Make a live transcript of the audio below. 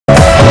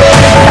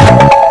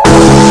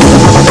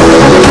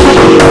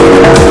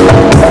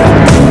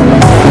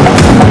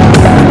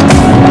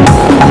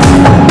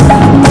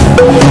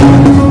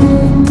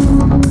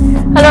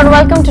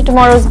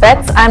tomorrow's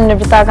bets. I'm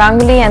Nivrita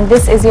Ganguly and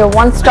this is your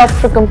one-stop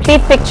for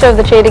complete picture of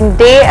the trading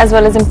day as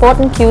well as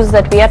important cues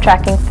that we are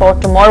tracking for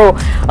tomorrow.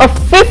 A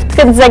fifth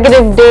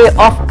consecutive day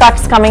of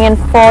cuts coming in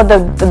for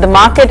the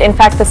market. In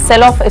fact, the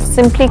sell-off is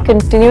simply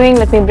continuing.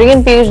 Let me bring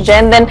in Piyush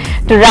Jain then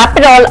to wrap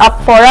it all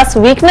up for us.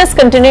 Weakness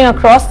continuing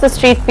across the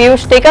street.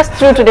 Piyush, take us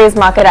through today's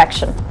market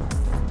action.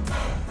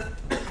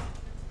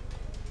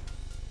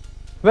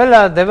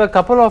 Well, there were a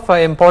couple of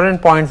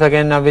important points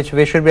again which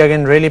we should be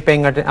again really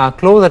paying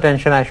close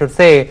attention, I should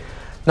say.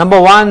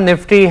 Number one,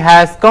 Nifty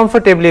has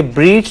comfortably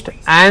breached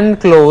and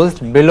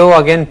closed below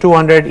again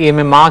 200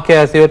 EMA mark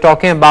here. So you're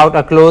talking about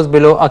a close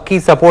below a key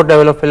support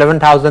level of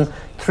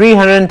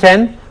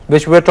 11,310,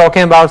 which we're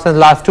talking about since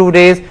last 2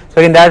 days.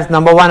 So again, that's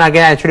number one.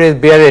 Again, actually is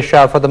bearish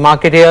for the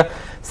market here.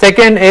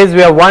 Second is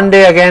we are 1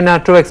 day again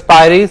to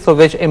expiry, so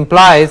which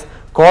implies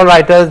call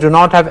writers do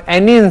not have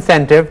any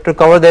incentive to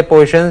cover their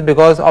positions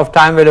because of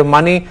time value of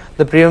money.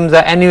 The premiums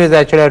are anyways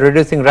actually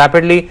reducing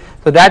rapidly.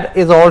 So that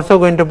is also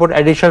going to put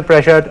additional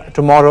pressure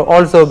tomorrow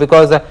also,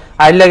 because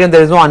ideally again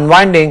there is no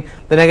unwinding.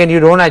 Then again you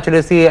don't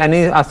actually see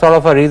any sort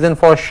of a reason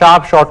for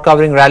sharp short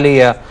covering rally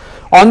here.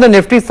 On the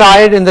Nifty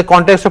side, in the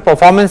context of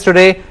performance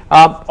today,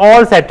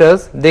 all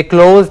sectors they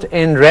closed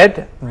in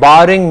red,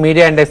 barring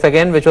media index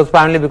again, which was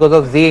primarily because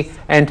of the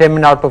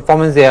entertainment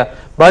outperformance here.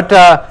 But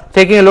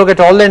taking a look at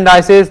all the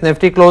indices,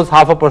 Nifty closed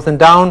 0.5%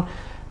 down,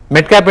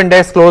 mid cap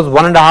index closed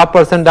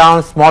 1.5%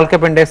 down, small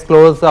cap index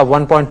closed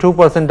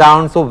 1.2%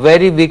 down. So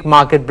very weak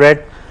market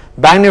breadth.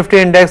 Bank Nifty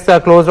index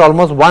closed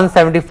almost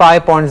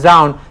 175 points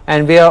down,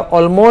 and we are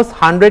almost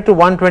 100 to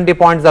 120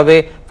 points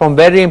away from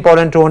very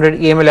important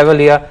 200 EMA level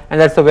here, and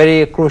that's a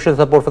very crucial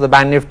support for the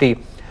Bank Nifty.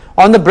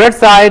 On the breadth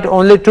side,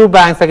 only two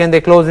banks again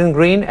they closed in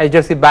green,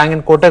 HDFC Bank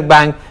and Kotak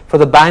Bank for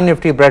the Bank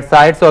Nifty breadth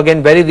side. So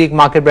again very weak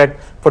market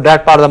breadth for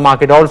that part of the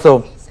market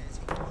also.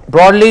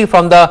 Broadly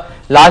from the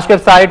large cap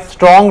side,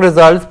 strong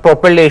results,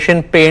 propelled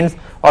Asian Paints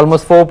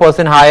almost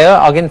 4% higher.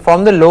 Again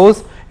from the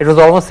lows, it was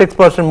almost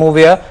 6% move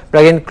here, but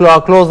again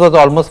close was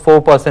almost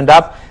 4%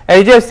 up.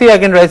 HDFC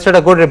again registered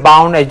a good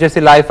rebound.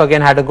 HDFC Life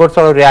again had a good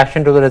sort of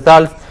reaction to the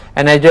results,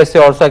 and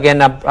HDFC also again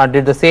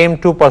did the same,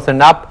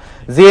 2% up.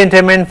 Z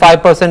Entertainment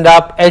 5%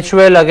 up.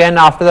 HUL again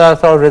after the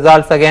sort of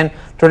results again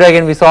today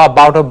again we saw a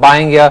bout of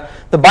buying here.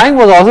 The buying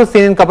was also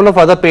seen in a couple of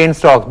other paint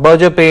stocks,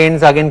 Berger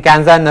Paints, again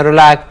Kanza and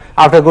Nerolac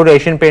after good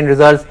Asian Paint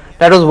results.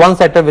 That was one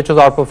sector which was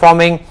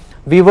outperforming.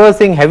 We were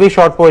seeing heavy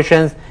short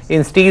positions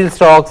in steel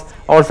stocks.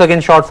 Also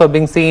again shorts were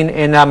being seen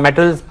in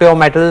metals, pure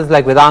metals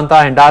like Vedanta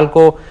and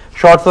Hindalco.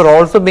 Shorts were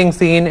also being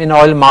seen in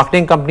oil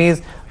marketing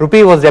companies.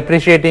 Rupee was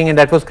depreciating and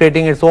that was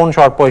creating its own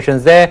short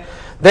positions there.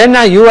 Then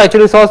you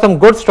actually saw some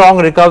good strong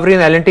recovery in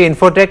L&T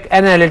Infotech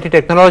and L&T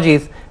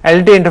Technologies.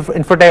 L&T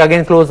Infotech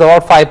again closed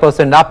about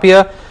 5% up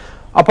here.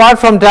 Apart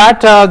from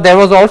that, there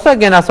was also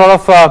again a sort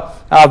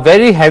of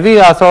very heavy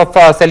sort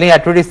of selling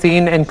activity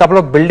seen in a couple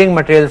of building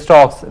material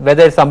stocks,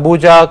 whether it's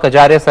Ambuja,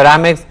 Kajaria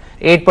Ceramics,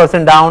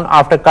 8% down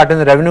after cut in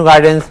the revenue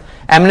guidance.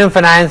 M&M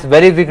Finance,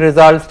 very weak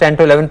results, 10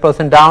 to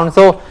 11% down.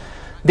 So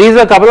these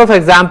are a couple of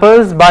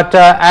examples, but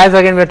as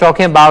again we're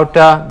talking about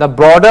the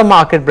broader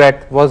market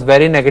breadth was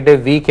very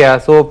negative, weak here.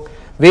 So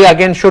we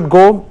again should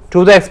go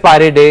to the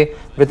expiry day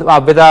with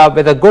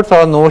a good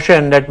sort of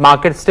notion that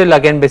market still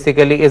again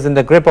basically is in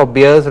the grip of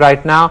bears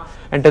right now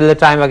until the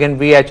time again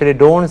we actually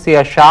don't see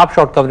a sharp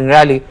short covering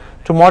rally.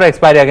 Tomorrow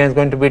expiry again is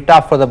going to be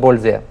tough for the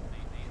bulls here.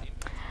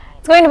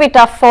 It's going to be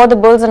tough for the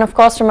bulls, and of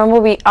course remember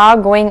we are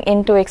going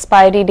into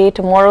expiry day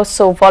tomorrow,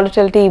 so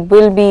volatility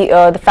will be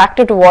the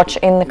factor to watch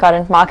in the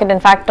current market. In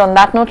fact, on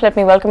that note, let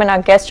me welcome in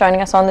our guest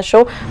joining us on the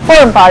show,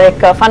 Foram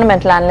Parekh,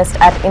 fundamental analyst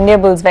at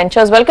Indiabulls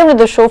Ventures. Welcome to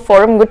the show,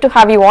 Foram. Good to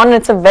have you on.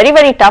 It's a very,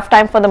 very tough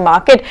time for the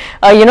market.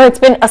 It's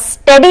been a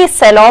steady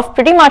sell-off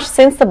pretty much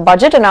since the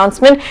budget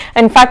announcement.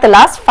 In fact, the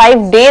last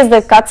 5 days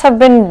the cuts have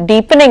been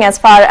deepening as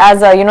far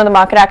as the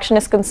market action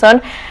is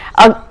concerned.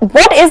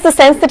 What is the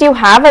sense that you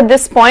have at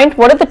this point?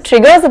 What are the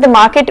triggers that the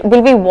market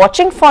will be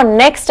watching for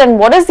next, and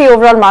what is the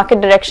overall market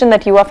direction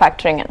that you are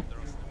factoring in?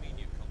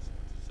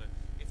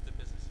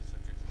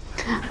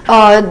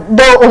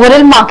 The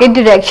overall market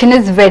direction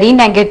is very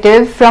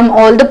negative from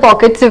all the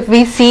pockets. If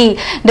we see,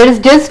 there is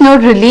just no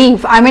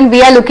relief. I mean,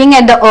 we are looking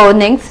at the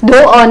earnings,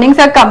 though earnings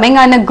are coming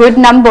on a good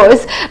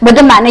numbers, but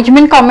the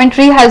management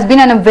commentary has been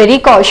on a very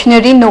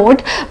cautionary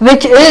note,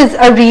 which is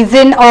a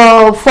reason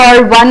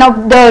for one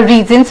of the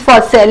reasons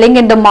for selling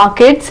in the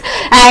markets.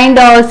 And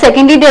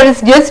secondly, there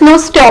is just no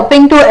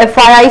stopping to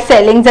FII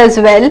sellings as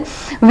well.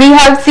 We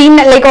have seen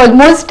like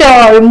almost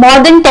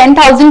more than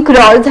 10,000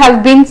 crores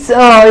have been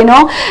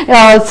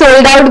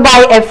sold out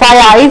by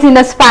FIIs in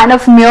a span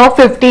of mere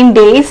 15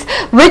 days,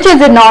 which is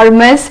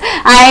enormous,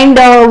 and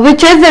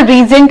which is a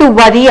reason to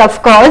worry,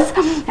 of course.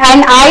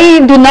 And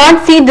I do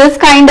not see this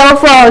kind of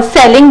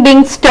selling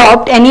being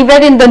stopped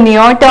anywhere in the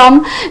near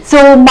term.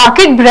 So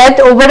market breadth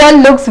overall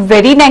looks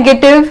very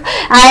negative,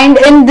 and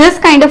in this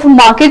kind of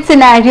market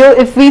scenario,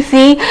 if we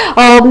see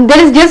there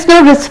is just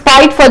no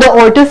respite for the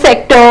auto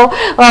sector,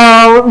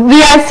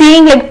 we are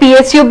seeing like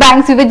PSU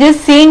banks, we were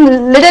just seeing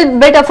little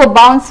bit of a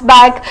bounce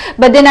back,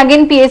 but then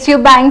again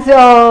PSU banks,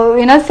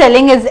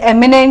 selling is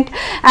imminent,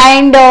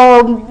 and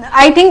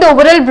I think the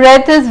overall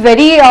breadth is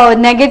very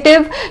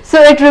negative.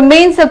 So it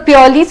remains a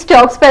purely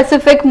stock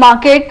specific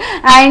market,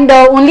 and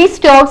only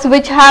stocks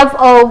which have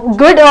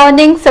good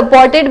earnings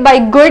supported by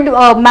good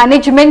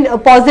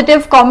management,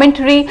 positive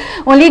commentary,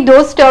 only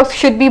those stocks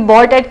should be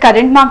bought at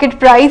current market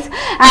price,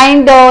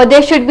 and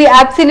there should be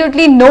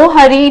absolutely no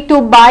hurry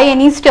to buy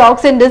any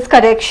stocks in this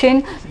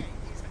correction.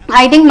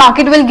 I think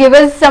market will give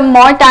us some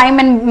more time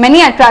and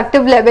many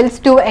attractive levels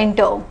to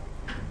enter.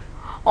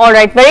 All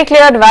right, very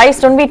clear advice.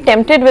 Don't be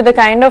tempted with the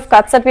kind of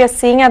cuts that we are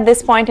seeing at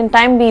this point in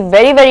time. Be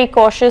very, very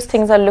cautious.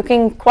 Things are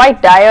looking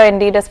quite dire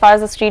indeed as far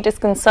as the street is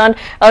concerned.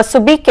 So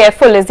be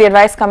careful is the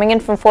advice coming in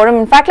from Forum.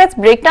 In fact, let's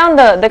break down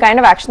the kind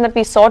of action that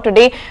we saw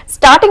today,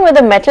 starting with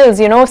the metals.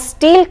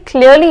 Steel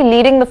clearly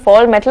leading the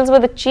fall. Metals were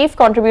the chief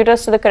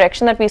contributors to the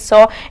correction that we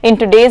saw in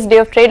today's day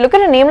of trade. Look at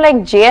a name like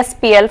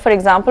JSPL, for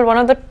example, one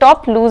of the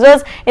top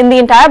losers in the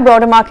entire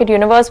broader market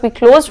universe. We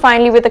closed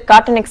finally with a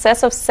cut in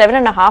excess of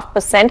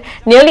 7.5%,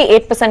 nearly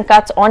 8%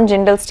 cuts on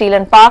Jindal Steel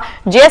and Power.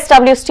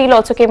 JSW Steel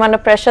also came under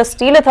pressure.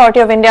 Steel Authority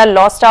of India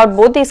lost out.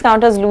 Both these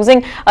counters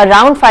losing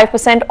around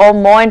 5% or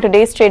more in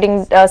today's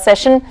trading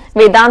session.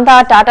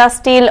 Vedanta, Tata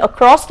Steel,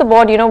 across the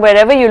board,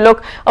 wherever you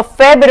look, a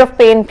fair bit of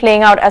pain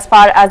playing out as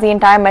far as the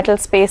entire metal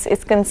space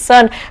is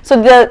concerned. So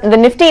the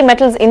Nifty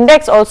Metals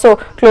Index also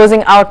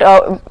closing out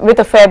with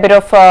a fair bit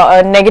of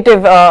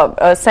negative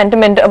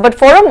sentiment. But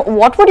Forum,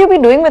 what would you be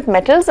doing with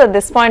metals at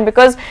this point?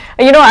 Because,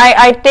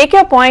 I take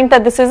your point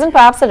that this isn't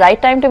perhaps the right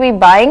time to be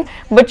buying,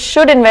 but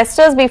should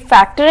investors be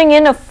factoring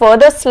in a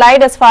further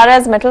slide as far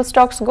as metal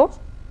stocks go?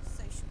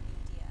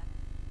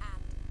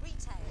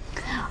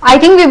 I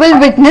think we will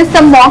witness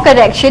some more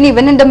correction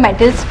even in the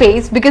metal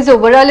space, because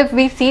overall if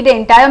we see the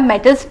entire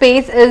metal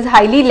space is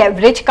highly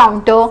leveraged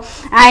counter,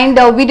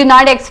 and we do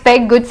not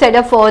expect good set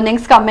of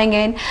earnings coming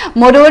in.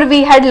 Moreover,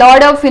 we had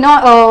lot of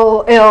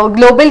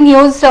global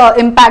news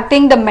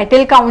impacting the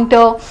metal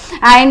counter,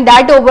 and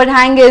that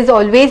overhang is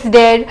always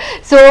there.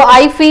 So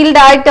I feel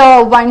that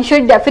one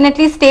should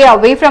definitely stay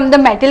away from the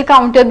metal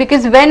counter,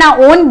 because when our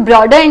own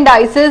broader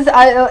indices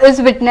is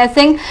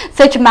witnessing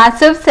such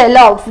massive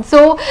sell-off,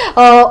 so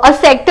a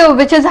sector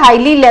which is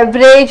highly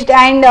leveraged,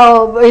 and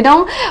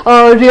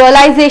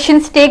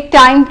realizations take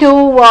time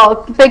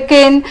to pick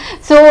in.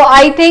 So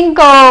I think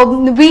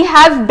we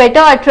have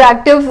better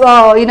attractive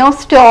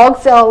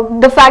stocks.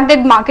 The fact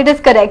that market is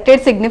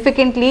corrected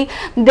significantly,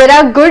 there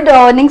are good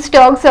earning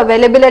stocks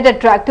available at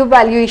attractive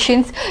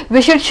valuations.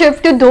 We should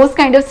shift to those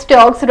kind of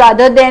stocks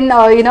rather than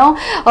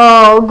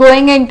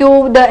going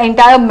into the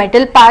entire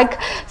metal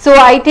pack. So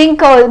I think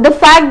the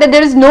fact that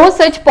there is no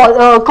such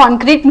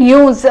concrete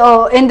news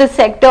in the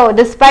sector,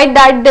 despite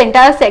that the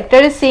entire sector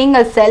is seeing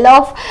a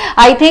sell-off,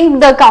 I think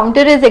the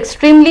counter is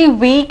extremely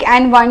weak,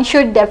 and one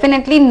should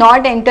definitely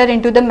not enter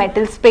into the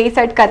metal space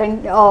at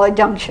current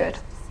juncture.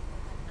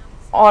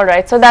 All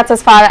right, so that's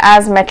as far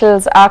as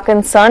metals are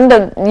concerned.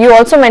 You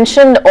also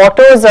mentioned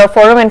autos,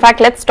 Forum. In fact,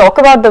 let's talk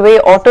about the way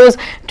autos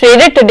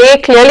traded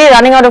today, clearly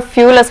running out of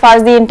fuel as far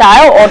as the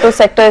entire auto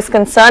sector is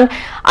concerned.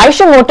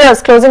 Eicher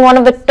Motors closing one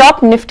of the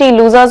top Nifty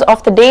losers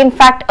of the day. In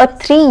fact, a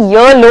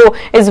 3-year low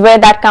is where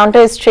that counter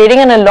is trading,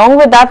 and along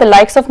with that, the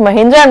likes of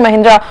Mahindra and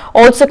Mahindra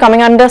also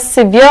coming under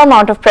severe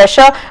amount of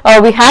pressure.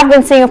 We have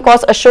been seeing, of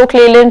course, Ashok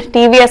Leyland,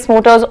 TVS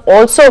Motors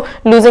also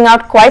losing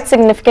out quite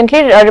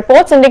significantly.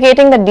 Reports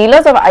indicating that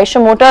dealers of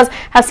Eicher Motors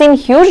have seen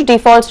huge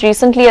defaults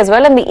recently as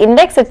well, and the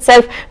index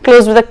itself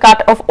closed with a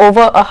cut of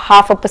over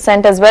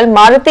 0.5% as well.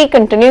 Maruti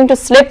continuing to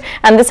slip,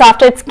 and this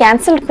after its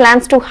cancelled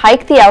plans to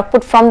hike the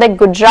output from their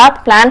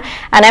Gujarat plan.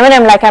 And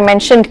M&M, like I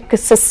mentioned,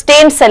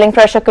 sustained selling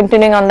pressure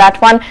continuing on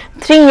that one.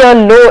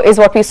 3-year low is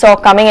what we saw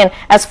coming in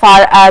as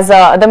far as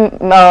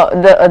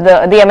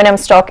the M&M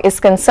stock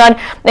is concerned.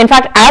 In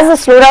fact, as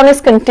the slowdown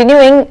is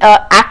continuing,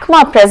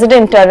 ACMA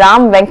President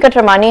Ram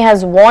Venkatramani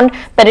has warned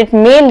that it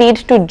may lead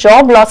to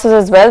job losses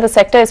as well. The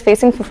sector is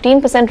facing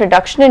 15%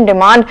 reduction in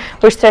demand,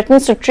 which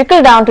threatens to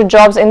trickle down to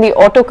jobs in the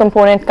auto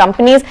component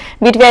companies.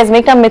 BTVi's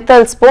Meghna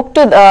Mittal spoke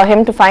to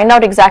him to find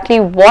out exactly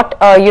what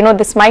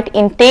this might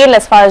entail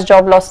as far as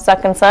job losses are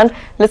concerned.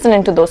 Listen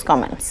into those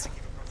comments.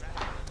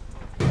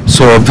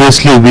 So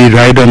obviously we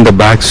ride on the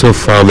backs of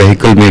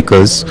vehicle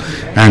makers,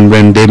 and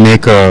when they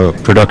make a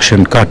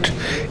production cut,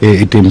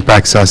 it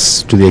impacts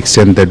us to the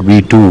extent that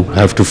we too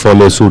have to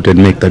follow suit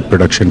and make that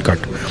production cut.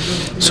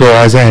 So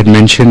as I had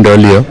mentioned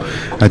earlier,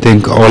 I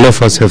think all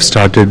of us have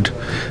started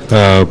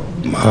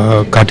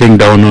cutting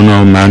down on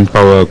our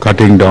manpower,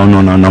 cutting down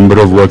on our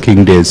number of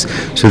working days,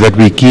 so that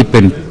we keep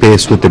in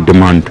pace with the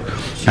demand,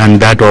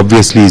 and that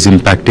obviously is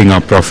impacting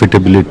our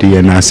profitability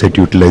and asset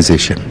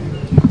utilization.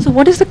 So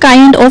what is the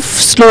kind of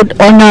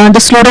slowdown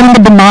in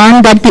the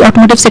demand that the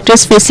automotive sector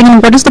is facing,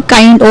 and what is the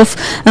kind of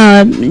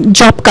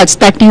job cuts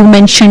that you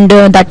mentioned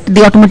that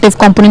the automotive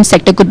component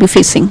sector could be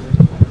facing?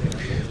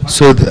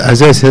 So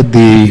as I said,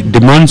 the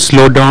demand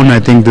slowdown, I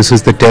think this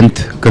is the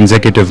 10th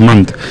consecutive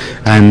month,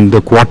 and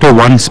the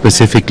Q1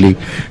 specifically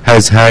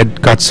has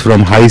had cuts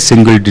from high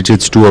single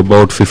digits to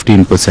about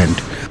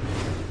 15%.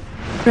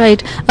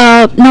 Right.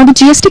 Now the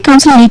GST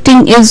Council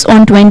meeting is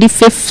on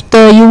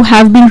 25th. You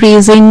have been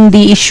raising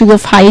the issue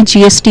of high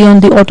GST on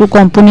the auto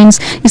components.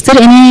 Is there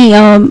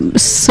any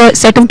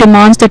set of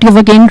demands that you have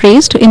again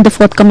raised in the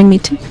forthcoming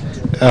meeting?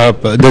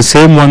 The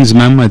same ones,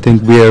 ma'am. I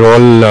think we are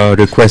all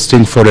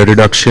requesting for a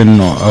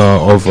reduction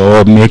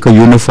or make a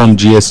uniform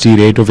GST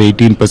rate of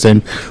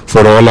 18%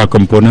 for all our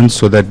components,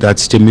 so that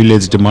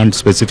stimulates demand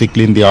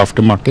specifically in the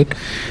aftermarket.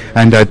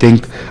 And I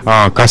think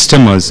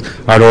customers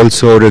are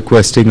also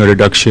requesting a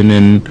reduction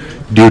in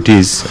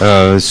duties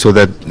so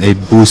that it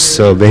boosts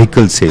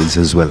vehicle sales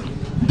as well.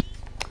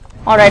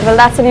 All right, well,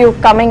 that's a view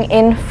coming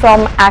in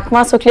from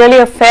ACMA. So clearly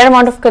a fair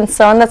amount of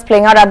concern that's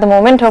playing out at the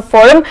moment.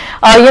 Forum,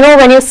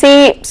 when you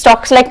see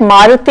stocks like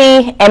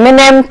Maruti,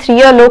 M&M,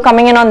 3-year low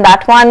coming in on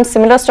that one.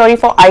 Similar story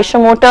for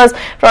Eicher Motors.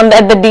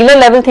 At the dealer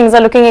level, things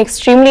are looking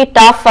extremely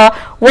tough.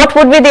 What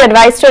would be the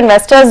advice to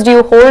investors? Do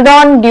you hold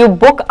on? Do you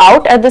book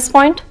out at this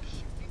point?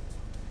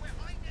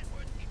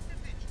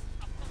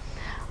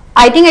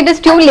 I think it is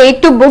too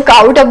late to book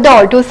out of the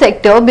auto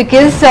sector,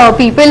 because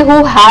people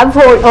who have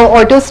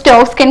auto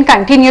stocks can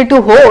continue to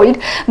hold.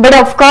 But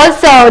of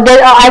course,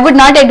 I would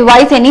not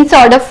advise any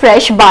sort of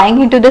fresh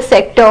buying into the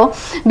sector,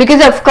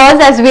 because of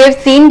course, as we have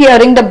seen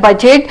during the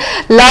budget,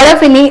 a lot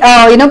of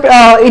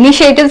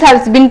initiatives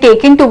have been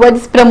taken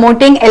towards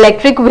promoting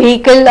electric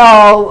vehicles,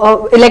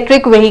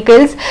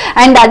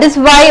 and that is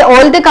why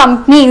all the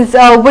companies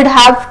would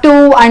have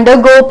to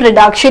undergo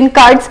production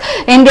cuts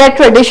in their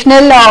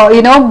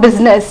traditional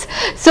business.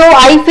 So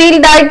I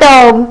feel that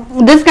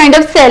this kind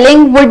of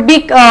selling would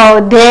be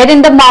there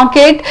in the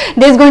market.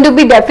 There's going to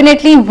be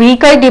definitely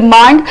weaker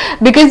demand,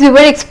 because we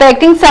were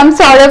expecting some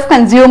sort of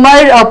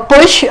consumer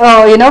push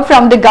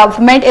from the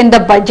government in the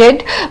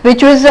budget,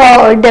 which was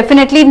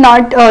definitely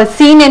not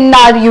seen in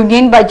our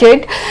union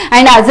budget,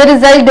 and as a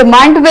result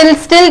demand will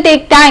still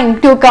take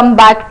time to come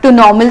back to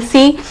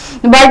normalcy.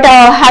 But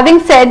having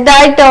said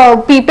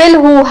that,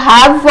 people who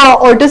have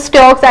auto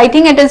stocks, I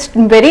think it is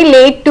very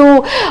late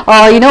to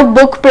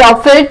book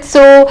profit.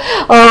 So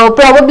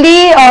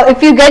probably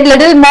if you get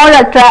little more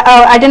at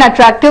an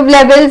attractive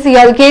levels,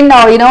 you can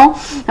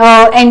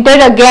enter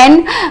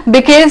again,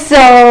 because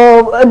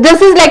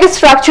this is like a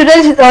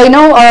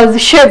structural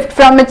shift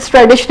from its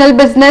traditional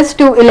business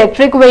to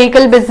electric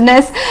vehicle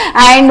business,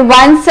 and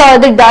once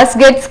the dust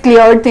gets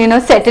cleared,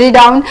 settle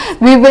down,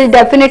 we will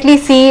definitely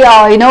see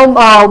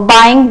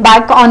buying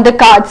back on the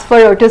cards for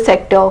auto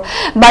sector.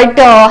 But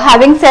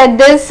having said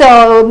this,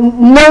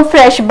 no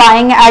fresh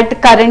buying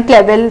at current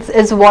levels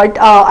is what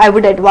I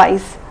would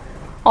advise.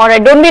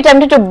 Alright, don't be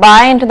tempted to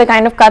buy into the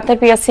kind of cut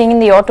that we are seeing in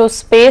the auto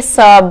space.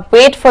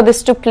 Wait for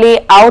this to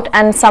play out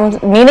and some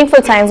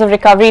meaningful signs of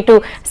recovery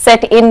to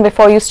set in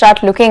before you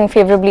start looking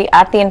favorably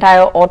at the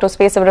entire auto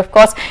space. But of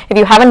course, if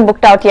you haven't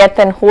booked out yet,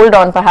 then hold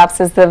on,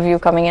 perhaps, is the view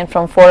coming in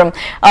from Forum.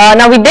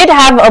 Now, we did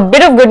have a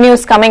bit of good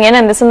news coming in,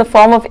 and this in the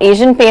form of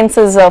Asian Paints'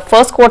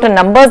 first quarter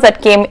numbers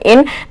that came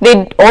in.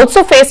 They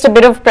also faced a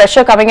bit of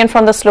pressure coming in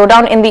from the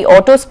slowdown in the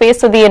auto space.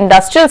 So the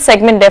industrial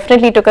segment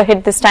definitely took a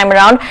hit this time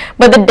around.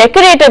 But the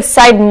decorative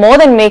side more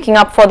than making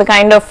up for the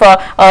kind of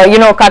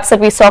cuts that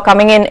we saw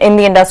coming in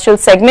the industrial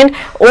segment.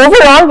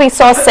 Overall, we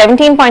saw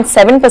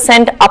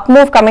 17.7% up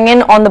move coming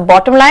in on the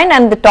bottom line,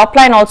 and the top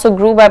line also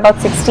grew by about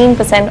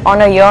 16%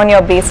 on a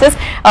year-on-year basis.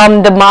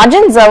 The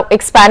margins are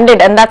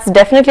expanded, and that's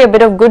definitely a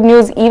bit of good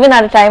news even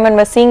at a time when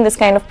we're seeing this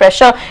kind of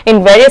pressure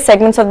in various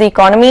segments of the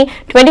economy.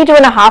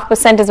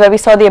 22.5% is where we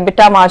saw the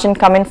EBITDA margin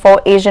come in for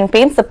Asian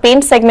Paints. The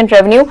paint segment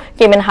revenue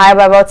came in higher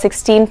by about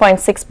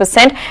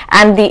 16.6%,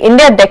 and the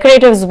India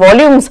decoratives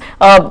volumes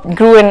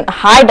grew in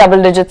high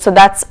double digits. So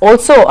that's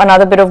also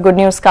another bit of good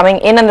news coming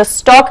in, and the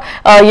stock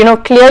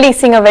clearly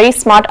seeing a very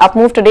smart up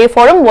move today.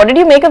 Forum, what did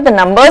you make of the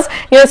numbers?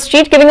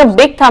 Street giving a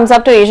big thumbs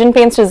up to Asian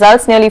Paints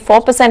results, nearly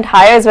 4%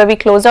 higher is where we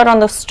closed out on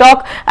the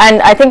stock,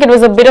 and I think it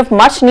was a bit of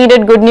much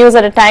needed good news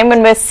at a time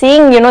when we're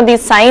seeing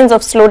these signs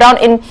of slowdown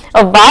in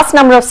a vast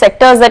number of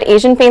sectors that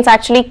Asian Paints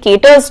actually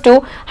caters to.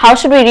 How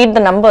should we read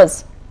the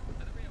numbers?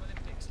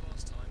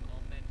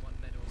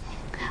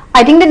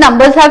 I think the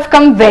numbers have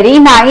come very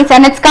nice,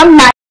 and it's come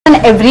nice on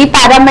every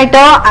parameter,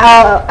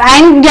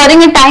 and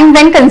during a time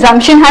when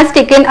consumption has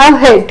taken a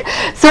hit.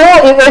 So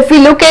if we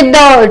look at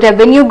the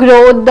revenue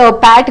growth, the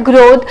PAT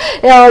growth,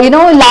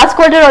 last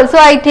quarter also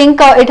I think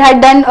it had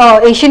done,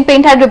 Asian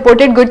Paint had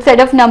reported good set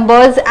of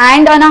numbers,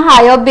 and on a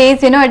higher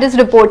base it is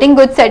reporting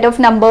good set of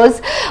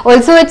numbers.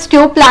 Also its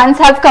two plants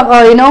have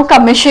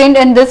commissioned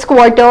in this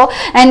quarter,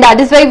 and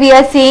that is why we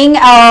are seeing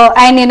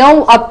an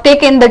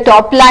uptick in the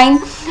top line.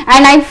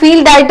 And I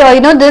feel that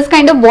this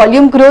kind of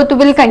volume growth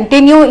will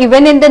continue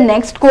even in the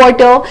next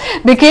quarter,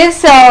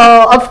 because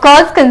of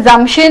course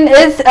consumption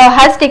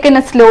has taken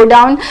a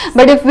slowdown.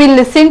 But if we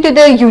listen to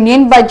the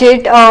union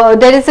budget,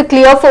 there is a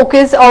clear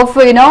focus of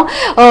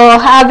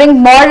having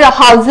more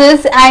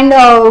houses and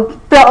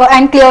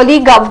and clearly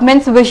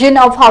government's vision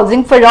of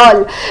housing for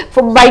all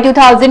by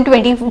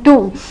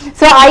 2022.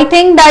 So I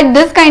think that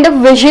this kind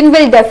of vision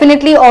will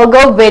definitely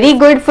augur very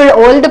good for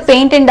all the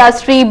paint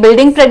industry,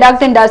 building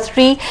product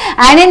industry,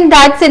 and in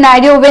that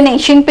scenario when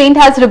Asian Paint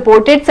has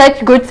reported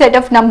such good set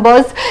of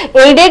numbers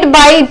aided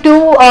by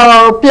two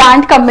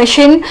plant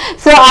commission,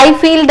 so I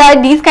feel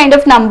that these kind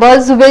of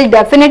numbers will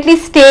definitely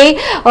stay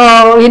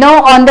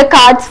on the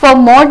cards for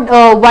more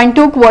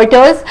 1-2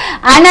 quarters,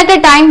 and at a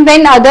time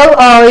when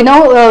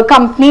other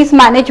companies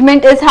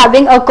management is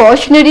having a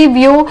cautionary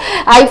view,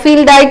 I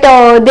feel that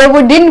there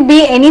wouldn't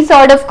be any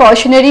sort of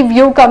cautionary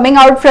view coming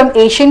out from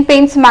Asian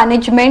Paints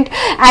management,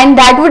 and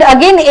that would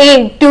again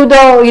aid to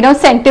the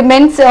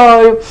sentiments,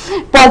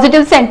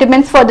 positive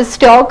sentiments for the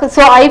stock.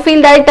 So I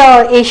feel that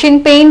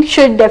Asian Paint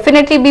should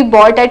definitely be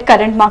bought at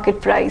current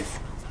market price.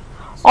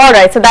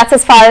 Alright, so that's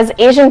as far as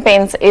Asian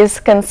Paints is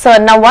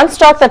concerned. Now, one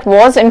stock that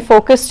was in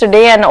focus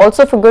today, and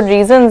also for good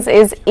reasons,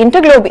 is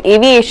Interglobe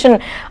Aviation.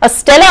 A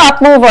stellar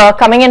up move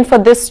coming in for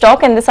this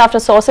stock, and this after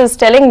sources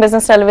telling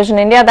Business Television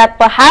India that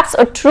perhaps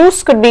a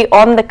truce could be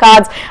on the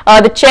cards.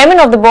 The chairman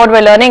of the board,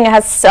 we're learning,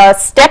 has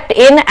stepped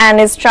in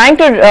and is trying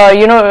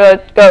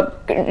to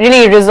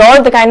really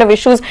resolve the kind of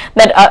issues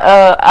that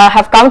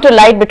have come to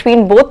light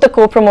between both the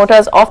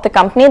co-promoters of the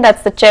company.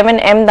 That's the chairman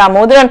M.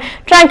 Damodaran,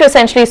 trying to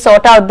essentially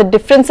sort out the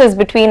differences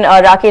between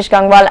Rakesh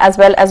Gangwal as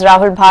well as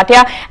Rahul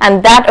Bhatia,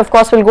 and that of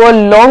course will go a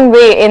long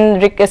way in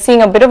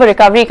seeing a bit of a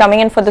recovery coming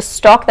in for the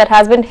stock that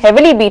has been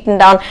heavily beaten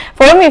down.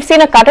 For him, we've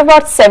seen a cut of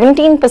about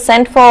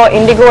 17% for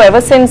Indigo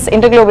ever since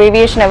Interglobe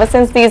Aviation, ever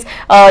since these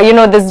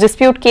this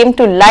dispute came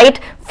to light.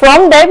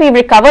 From there, we've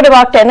recovered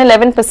about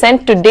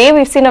 10-11%. Today,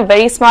 we've seen a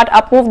very smart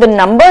up move. The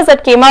numbers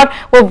that came out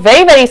were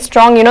very, very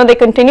strong. They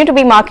continue to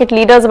be market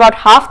leaders. About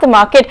half the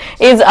market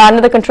is under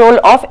the control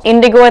of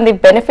Indigo, and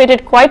they've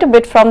benefited quite a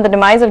bit from the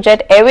demise of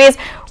Jet Airways.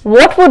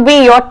 What would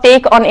be your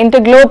take on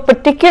Interglobe,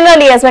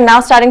 particularly as we're now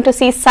starting to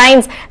see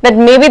signs that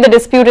maybe the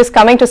dispute is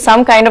coming to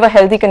some kind of a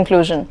healthy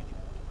conclusion?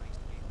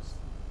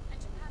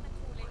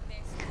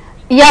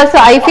 Yeah, so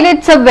I feel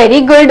it's a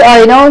very good,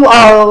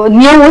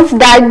 news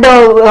that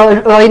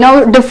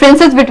the,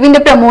 differences between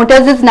the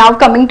promoters is now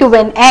coming to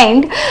an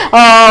end.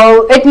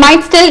 It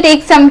might still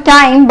take some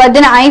time, but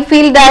then I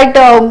feel that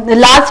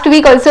last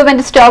week also when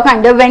the stock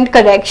underwent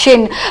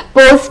correction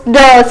post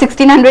the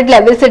 1600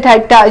 levels it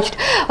had touched,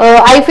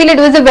 I feel it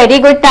was a very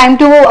good time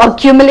to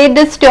accumulate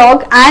the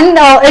stock, and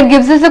it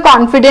gives us a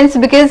confidence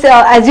because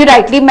as you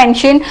rightly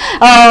mentioned,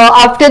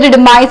 after the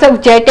demise of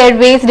Jet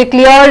Airways, the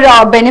clear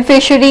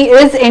beneficiary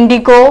is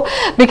Indigo,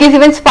 because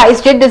even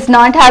SpiceJet does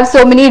not have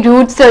so many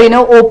routes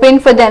open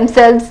for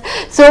themselves.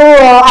 So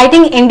I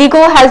think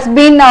Indigo has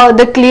been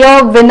the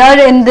clear winner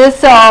in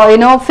this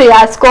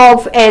fiasco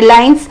of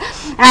airlines,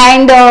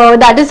 and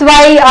that is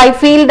why I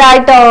feel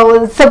that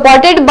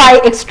supported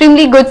by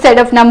extremely good set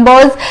of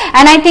numbers,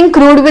 and I think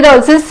crude will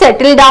also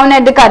settle down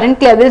at the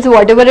current levels,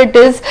 whatever it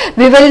is.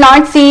 We will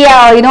not see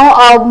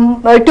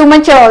too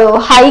much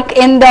hike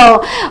in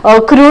the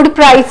crude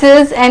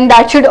prices, and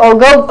that should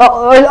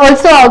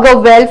also augur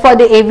well for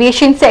the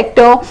aviation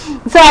sector.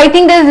 So I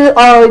think there's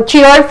a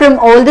cheer from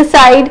all the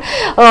side,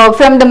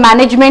 from the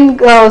management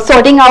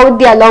sorting out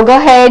their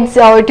loggerheads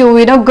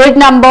to good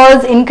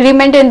numbers,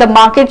 increment in the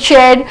market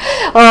share,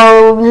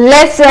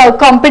 less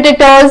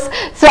competitors.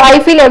 So I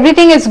feel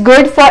everything is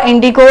good for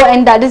Indigo,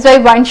 and that is why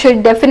one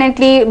should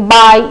definitely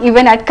buy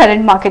even at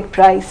current market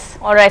price.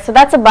 Alright, so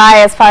that's a buy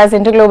as far as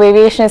Interglobe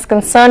Aviation is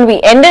concerned. We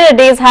ended a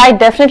day's high,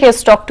 definitely a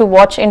stock to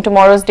watch in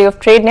tomorrow's day of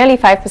trade. Nearly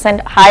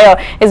 5% higher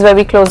is where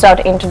we closed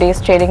out in today's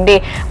trading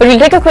day. But we'll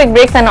take a quick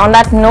break, then on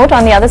that note,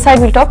 on the other side,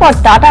 we'll talk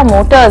about Tata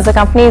Motors. The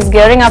company is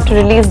gearing up to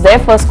release their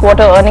first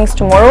quarter earnings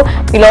tomorrow.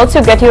 We'll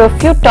also get you a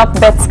few top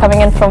bets coming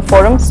in from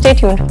Forum. Stay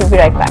tuned, we'll be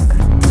right back.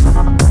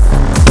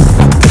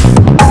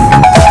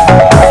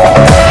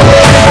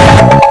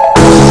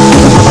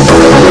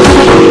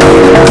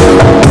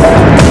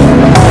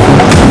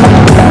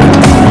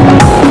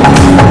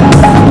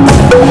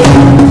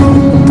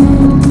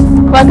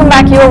 Welcome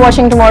back. You are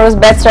watching tomorrow's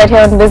bets right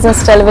here on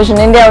Business Television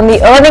India. On the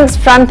earnings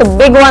front, the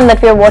big one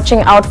that we are watching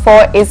out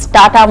for is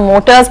Tata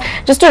Motors.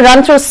 Just to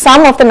run through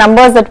some of the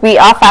numbers that we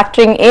are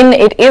factoring in,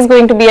 it is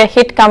going to be a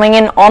hit coming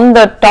in on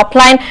the top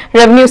line.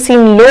 Revenue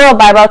seen lower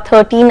by about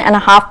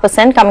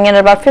 13.5%, coming in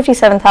at about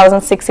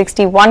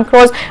 57,661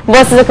 crores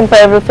versus a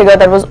comparable figure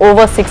that was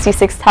over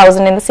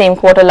 66,000 in the same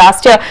quarter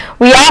last year.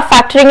 We are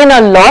factoring in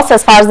a loss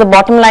as far as the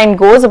bottom line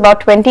goes.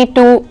 About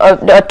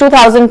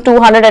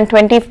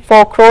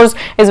 2,224 crores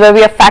is where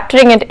we are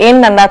factoring it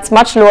in, and that's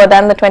much lower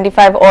than the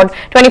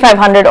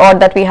 2,500 odd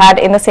that we had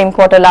in the same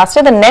quarter last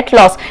year. The net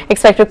loss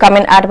expected to come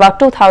in at about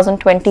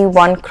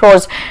 2,021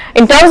 crores.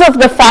 In terms of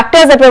the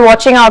factors that we're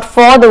watching out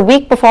for, the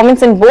weak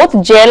performance in both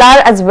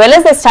JLR as well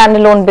as their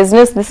standalone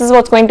business, this is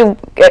what's going to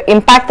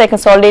impact their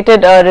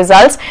consolidated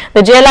results.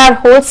 The JLR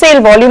wholesale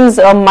volumes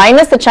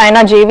minus the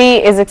China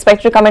JV is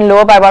expected to come in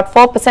lower by about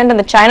 4%, and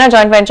the China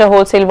joint venture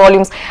wholesale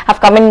volumes have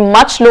come in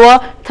much lower,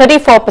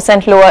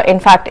 34% lower in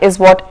fact is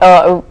what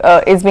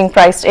is being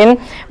priced priced in.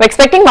 We're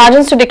expecting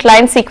margins to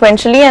decline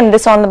sequentially, and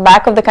this on the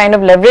back of the kind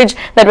of leverage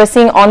that we're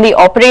seeing on the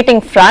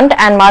operating front,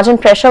 and margin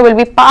pressure will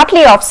be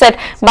partly offset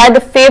by the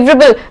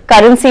favorable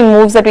currency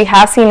moves that we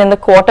have seen in the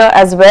quarter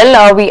as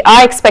well. We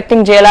are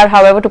expecting JLR,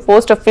 however, to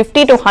post a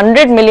 50 to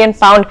 100 million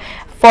pound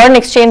foreign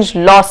exchange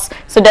loss.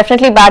 So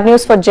definitely bad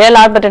news for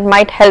JLR, but it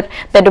might help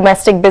the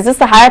domestic business.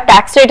 The higher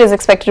tax rate is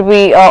expected to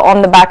be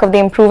on the back of the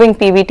improving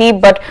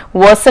PBT, but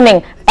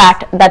worsening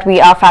PAT that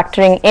we are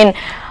factoring in.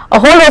 A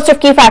whole host of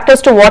key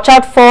factors to watch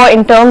out for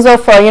in terms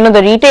of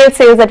the retail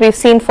sales that we've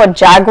seen for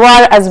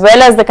Jaguar, as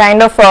well as the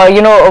kind of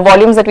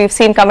volumes that we've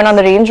seen coming on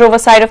the Range Rover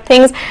side of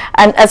things.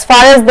 And as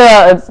far as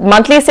the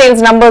monthly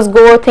sales numbers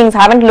go, things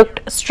haven't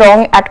looked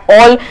strong at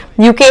all.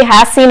 UK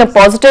has seen a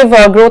positive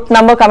growth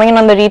number coming in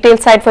on the retail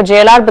side for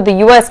JLR, but the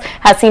US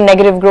has seen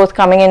negative growth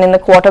coming in the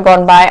quarter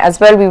gone by as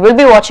well. We will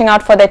be watching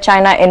out for their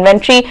China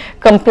inventory,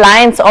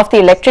 compliance of the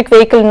electric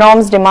vehicle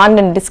norms, demand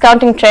and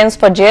discounting trends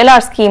for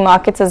JLR's key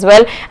markets as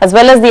well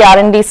as the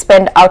R&D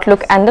spend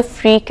outlook and the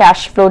free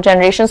cash flow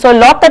generation. So a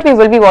lot that we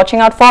will be watching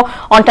out for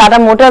on Tata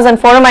Motors and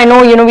Forum. I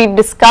know we've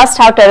discussed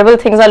how terrible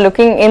things are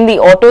looking in the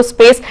auto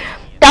space.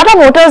 Tata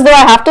Motors, though,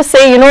 I have to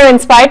say, in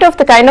spite of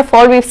the kind of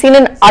fall we've seen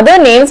in other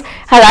names,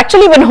 has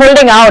actually been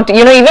holding out.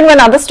 Even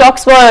when other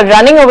stocks were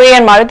running away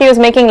and Maruti was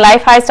making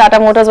life highs, Tata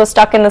Motors was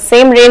stuck in the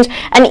same range,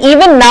 and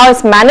even now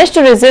it's managed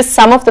to resist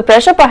some of the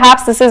pressure.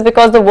 Perhaps this is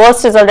because the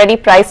worst is already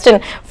priced in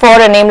for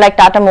a name like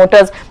Tata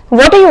Motors.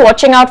 What are you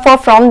watching out for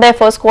from their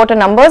first quarter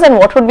numbers, and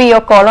what would be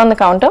your call on the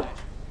counter?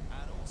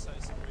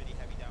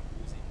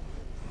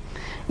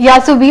 Yeah,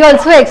 so we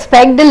also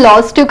expect the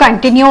loss to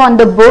continue on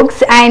the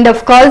books, and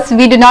of course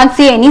we do not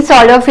see any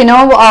sort of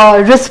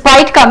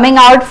respite coming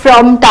out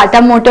from Tata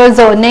Motors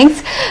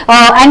earnings.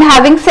 And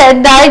having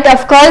said that,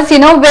 of course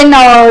when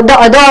the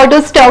other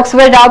auto stocks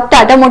were up,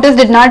 Tata Motors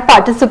did not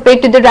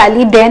participate to the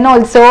rally then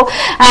also,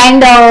 and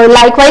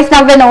likewise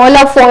now when all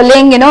are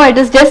falling, it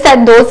is just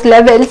at those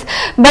levels.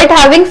 But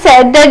having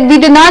said that, we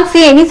do not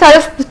see any sort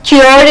of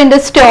cheer in the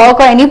stock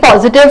or any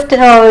positive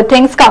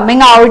things coming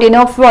out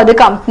for the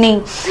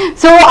company.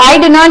 So I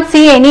do not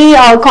see any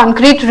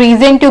concrete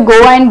reason to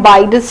go and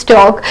buy the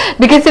stock,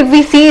 because if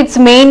we see its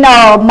main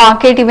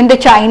market, even the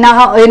China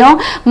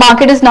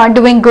market is not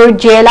doing good.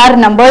 JLR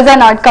numbers are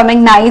not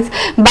coming nice.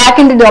 Back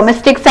in the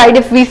domestic side,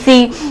 if we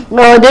see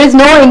there is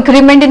no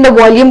increment in the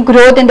volume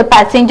growth in the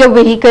passenger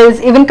vehicles.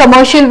 Even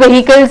commercial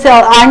vehicles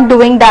aren't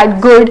doing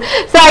that good.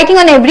 So I think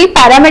on every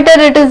parameter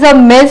it is a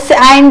miss,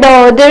 and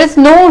there is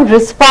no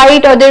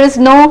respite or there is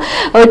no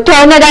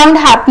turnaround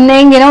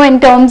happening in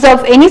terms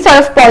of any sort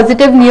of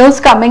positive news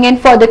coming in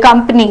for the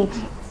company.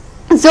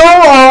 So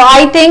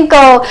I think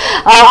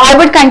I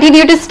would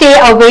continue to stay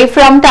away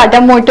from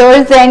Tata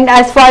Motors. And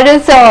as far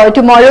as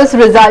tomorrow's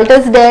result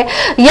is there,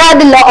 yeah,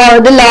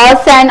 the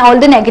loss and all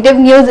the negative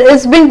news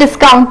has been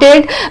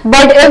discounted,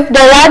 but if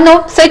there are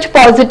no such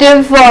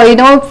positive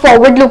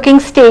forward-looking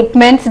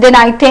statements, then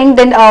I think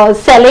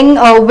selling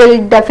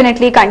will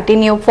definitely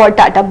continue for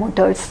Tata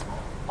Motors.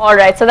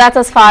 Alright, so that's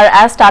as far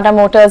as Tata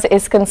Motors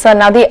is concerned.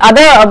 Now the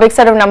other big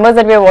set of numbers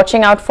that we are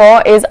watching out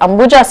for is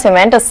Ambuja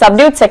Cement. A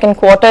subdued second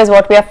quarter is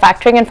what we are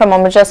factoring in from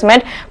Ambuja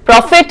Cement.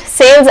 Profit,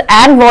 sales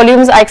and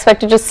volumes are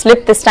expected to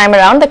slip this time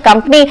around. The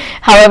company,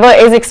 however,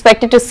 is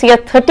expected to see a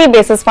 30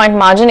 basis point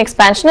margin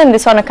expansion, and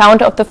this on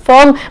account of the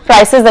firm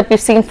prices that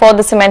we've seen for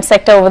the cement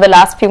sector over the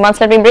last few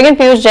months. Let me bring in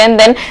Piyush Jain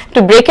then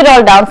to break it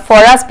all down for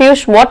us.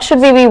 Piyush, what should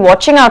we be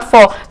watching out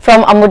for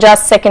from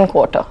Ambuja's second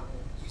quarter?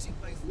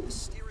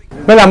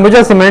 Well,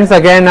 Ambuja Cements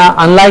again,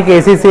 unlike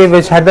ACC,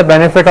 which had the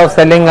benefit of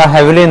selling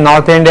heavily in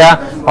North India,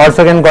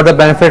 also again got the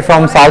benefit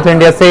from South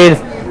India sales.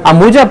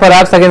 Ambuja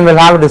perhaps again will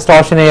have a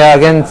distortion here,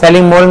 again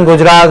selling more in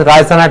Gujarat,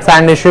 Rajasthan had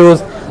sand issues,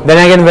 then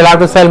again we'll have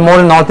to sell more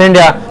in North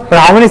India. But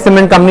how many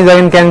cement companies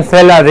again can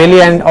sell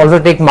really and also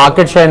take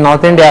market share in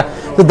North India?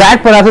 So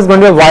that perhaps is going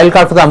to be a wild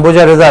card for the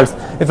Ambuja results.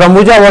 If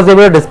Ambuja was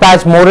able to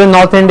dispatch more in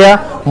North India,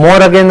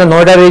 more again the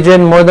Noida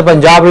region, more in the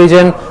Punjab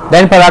region,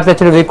 then perhaps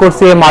actually we could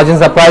see a margin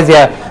surprise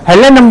here.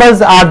 Headline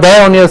numbers are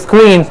there on your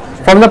screen.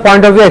 From the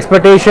point of view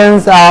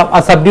expectations,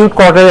 a subdued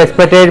quarter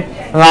expected.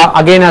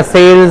 Again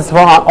sales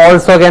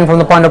also again from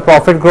the point of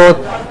profit growth.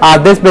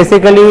 This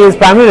basically is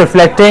primarily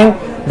reflecting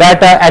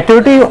that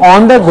activity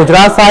on the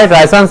Gujarat side,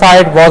 Rajasthan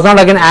side was not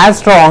again as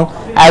strong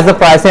as the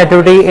pricing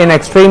activity in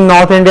extreme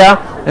North India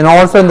and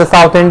also in the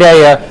South India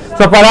here.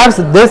 So perhaps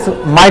this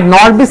might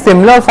not be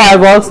similar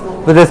fireworks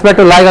with respect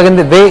to like again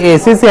the way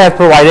ACC has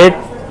provided.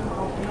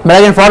 But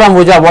again for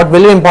Ambuja, what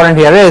will be important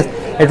here is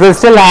it will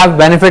still have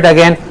benefit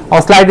again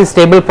of slightly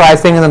stable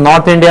pricing in the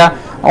North India.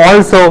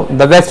 Also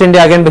the West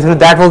India again basically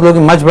that was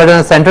looking much better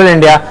than Central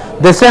India.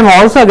 This time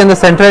also again the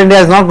Central India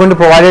is not going to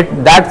provide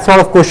it that sort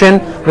of cushion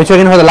which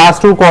again for the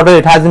last 2 quarters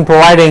it has been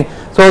providing.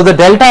 So the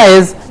delta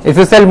is if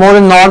you sell more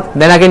in North,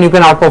 then again you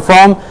can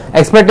outperform.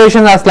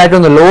 Expectations are slightly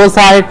on the lower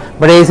side,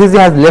 but ACC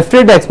has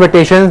lifted the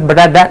expectations, but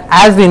at that,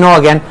 as we know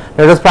again,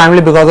 that was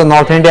primarily because of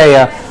North India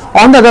here.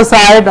 On the other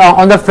side,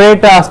 on the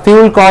freight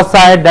fuel cost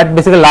side, that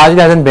basically largely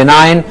has been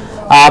benign.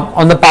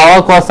 On the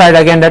power cost side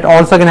again, that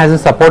also again has been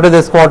supported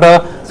this quarter.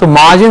 So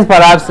margins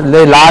perhaps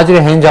they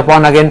largely hinge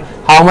upon again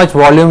how much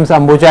volumes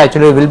Ambuja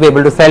actually will be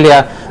able to sell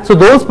here. So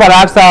those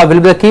perhaps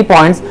will be the key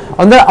points.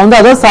 On the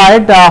other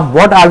side,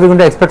 what are we going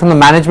to expect from the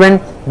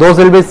management? Those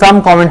will be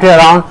some commentary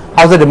around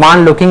how's the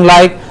demand looking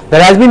like.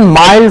 There has been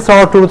mild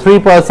sort of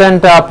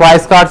 2-3%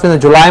 price cuts in the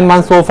July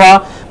month so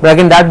far, but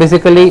again that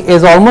basically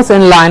is almost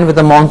in line with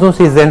the monsoon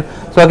season.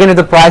 So again, if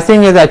the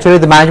pricing is actually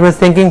the management's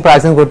thinking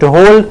pricing going to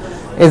hold,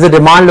 is the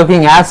demand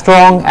looking as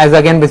strong as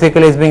again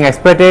basically is being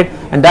expected,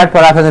 and that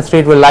perhaps the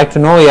street will like to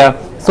know here.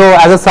 So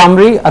as a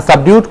summary, a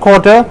subdued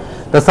quarter.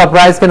 The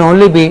surprise can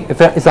only be if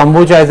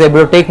Ambuja is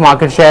able to take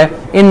market share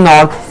in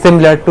North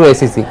similar to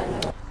ACC.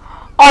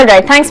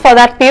 Alright, thanks for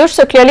that, Piyush.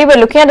 So clearly we're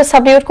looking at a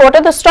subdued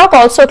quarter. The stock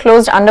also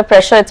closed under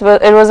pressure. It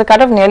was a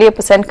cut of nearly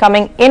 1%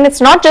 coming in.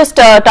 It's not just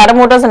Tata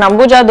Motors and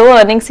Ambuja, though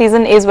earnings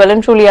season is well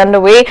and truly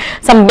underway.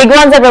 Some big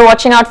ones that we're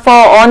watching out for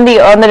on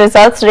the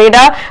results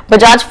radar.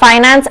 Bajaj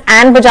Finance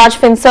and Bajaj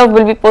Finserv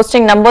will be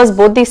posting numbers.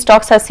 Both these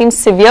stocks have seen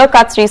severe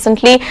cuts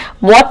recently.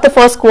 What the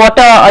first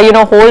quarter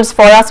holds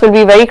for us will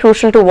be very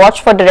crucial to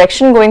watch for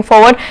direction going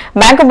forward.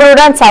 Bank of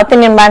Baroda and South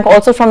Indian Bank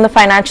also from the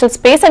financial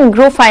space, and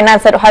Group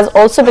Finance that has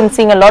also been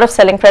seeing a lot of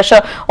selling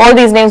pressure. All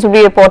these names will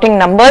be reporting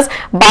numbers.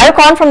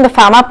 Biocon from the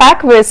Pharma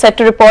Pack will set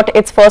to report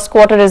its first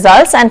quarter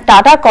results, and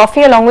Tata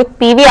Coffee along with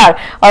PVR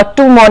are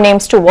two more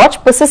names to watch.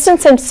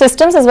 Persistent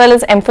Systems as well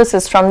as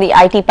Emphasis from the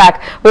IT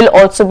Pack will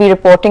also be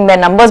reporting their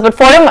numbers. But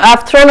Foram,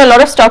 I've thrown a lot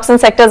of stocks and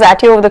sectors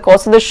at you over the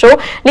course of the show.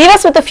 Leave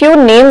us with a few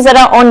names that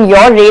are on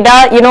your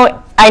radar.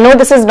 I know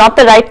this is not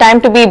the right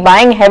time to be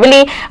buying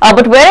heavily,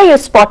 but where are you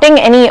spotting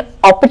any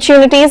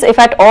opportunities, if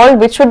at all?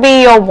 Which would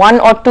be your 1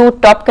 or 2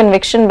 top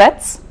conviction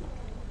bets?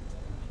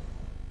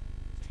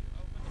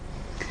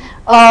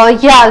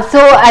 Yeah, so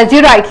as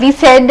you rightly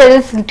said, there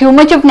is too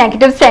much of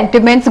negative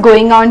sentiments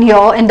going on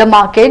here in the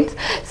markets.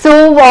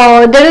 So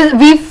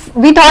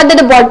we thought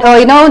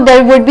that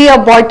there would be a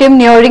bottom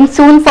nearing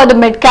soon for the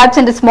mid caps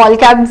and the small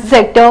cap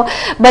sector,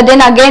 but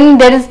then again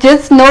there is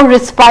just no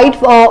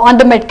respite on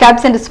the mid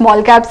caps and the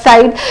small cap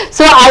side.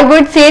 So I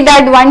would say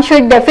that one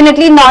should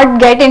definitely not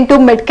get into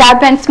mid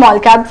cap and small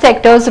cap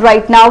sectors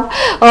right now,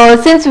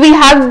 since we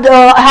have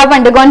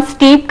undergone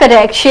steep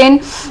correction,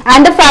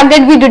 and the fact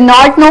that we do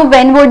not know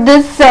when would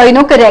this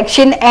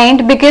correction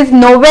end, because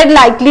nowhere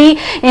likely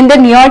in the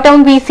near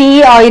term we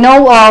see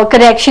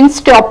correction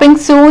stopping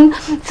soon.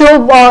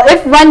 So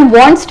if one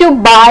wants to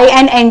buy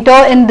and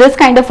enter in this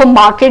kind of a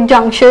market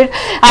juncture,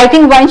 I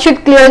think one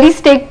should clearly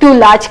stick to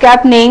large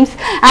cap names,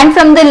 and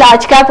from the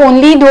large cap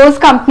only those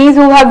companies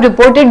who have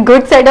reported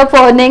good set of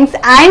earnings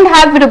and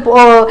have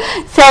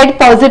said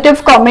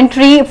positive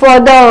commentary for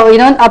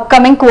the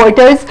upcoming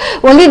quarters,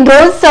 only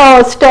those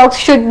stocks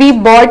should be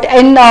bought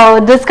in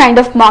this kind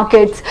of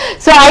markets.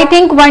 So I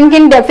think one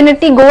can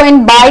definitely go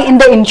and buy in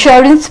the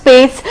insurance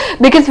space,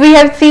 because we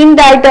have seen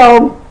that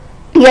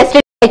yesterday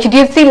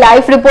HDFC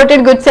Life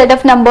reported good set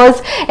of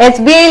numbers,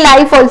 SBI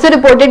Life also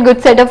reported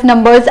good set of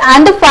numbers,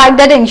 and the fact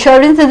that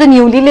insurance is a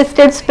newly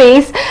listed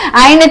space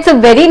and it's a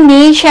very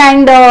niche,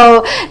 and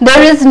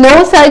there is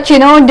no such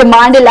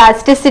demand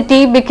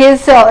elasticity,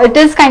 because it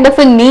is kind of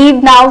a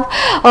need now.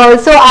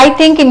 So I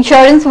think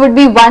insurance would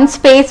be one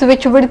space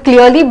which would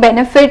clearly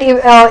benefit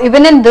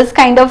even in this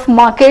kind of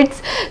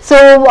markets.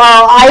 So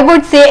I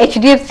would say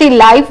HDFC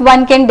Life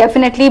one can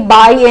definitely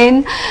buy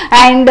in,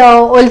 and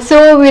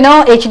also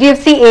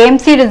HDFC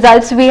AMC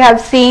results we have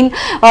seen,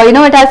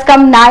 it has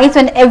come nice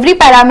on every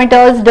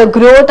parameters. The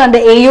growth on the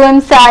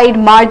AUM side,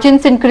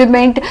 margins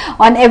increment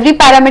on every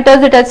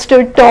parameters, it has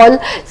stood tall.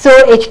 So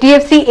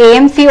HDFC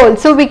AMC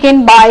also we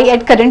can buy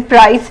at current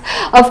price.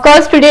 Of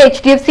course today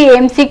HDFC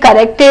AMC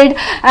corrected,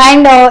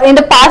 and in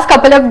the past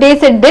couple of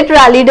days it did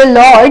rallied a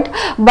lot,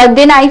 but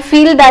then I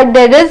feel that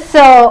there is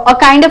a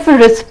kind of a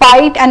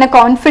respite and a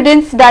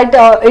confidence that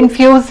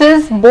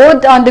infuses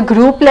both on the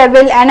group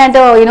level and at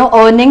the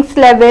earnings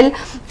level.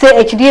 So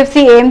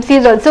HDFC AMC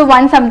is also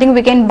something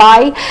we can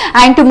buy,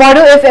 and tomorrow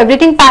if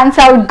everything pans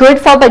out good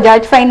for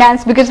Bajaj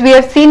Finance, because we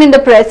have seen in the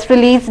press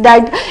release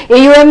that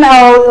AUM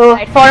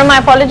Foram, my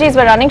apologies,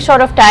 we're running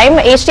short of time.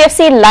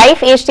 HDFC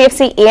Life,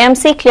 HDFC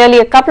AMC, clearly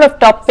a couple of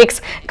top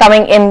picks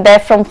coming in there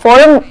from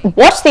Foram.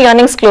 Watch the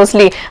earnings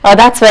closely.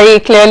 That's very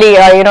clearly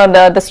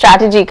the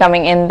strategy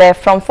coming in there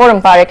from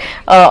Foram Parekh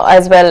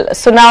as well.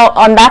 So now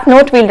on that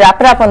note, we'll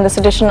wrap it up on this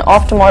edition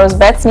of Tomorrow's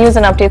Bets. News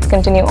and updates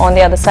continue on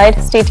the other side.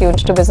 Stay tuned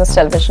to Business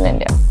Television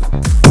India.